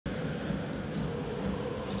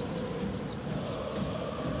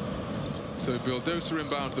So Vildoza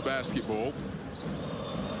inbounds the basketball.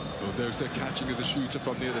 Vildoza catching as a shooter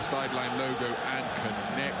from near the sideline logo and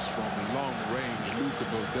connects from long range. Luca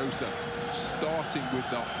Vildoza starting with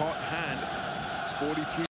the hot hand.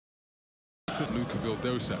 43. Luca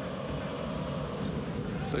Vildoza.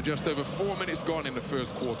 So just over 4 minutes gone in the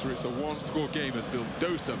first quarter. It's a one-score game as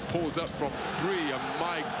Vildoza pulls up from three. And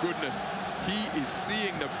my goodness, he is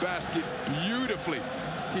seeing the basket beautifully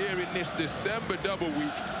here in this December double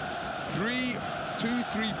week. 2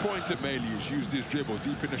 3-pointer. Melius used his dribble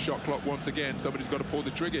deep in the shot clock once again. Somebody's got to pull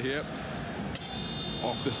the trigger here.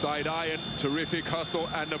 Off the side iron, terrific hustle,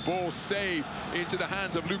 and the ball saved into the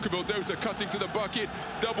hands of Luca Vildoza, cutting to the bucket,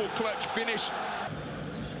 double clutch finish.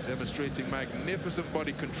 Demonstrating magnificent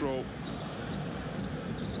body control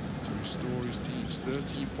to restore his team's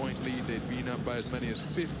 13-point lead. They'd been up by as many as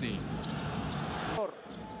 15.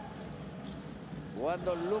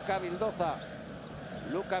 Jugando Luca Vildoza.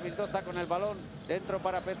 Luca Vildoza con el balón dentro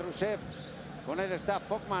para Petrusev. Con él está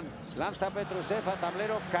Fogman. Lanza Petrusev a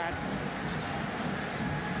tablero.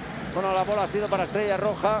 Bueno, la bola ha sido para Estrella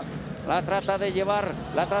Roja. La trata de llevar,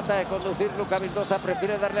 la trata de conducir Luca Vildoza.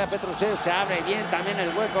 Prefiere darle a Petrusev. Se abre bien también el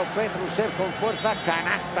hueco. Petrusev con fuerza.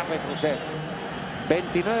 Canasta Petrusev.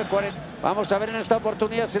 29-40. Vamos a ver en esta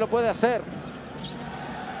oportunidad si lo puede hacer.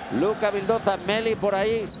 Luca Vildoza. Meli por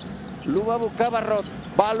ahí. Luba buscaba Rod.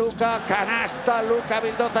 Va Luca, canasta, Luca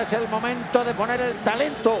Vildoza, es el momento de poner el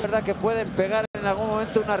talento. Es verdad que pueden pegar en algún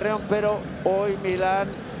momento un arreón, pero hoy Milán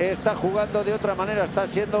está jugando de otra manera, está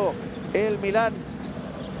siendo el Milán.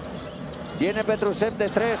 Viene Petrusev de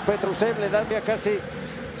tres, Petrusev le da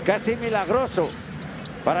casi milagroso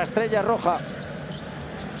para Estrella Roja.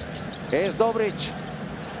 Es Dobric,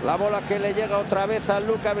 la bola que le llega otra vez a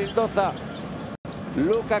Luca Vildoza.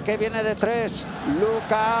 Luca que viene de tres.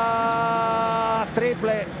 Luca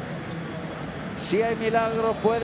triple. Si hay milagro puede.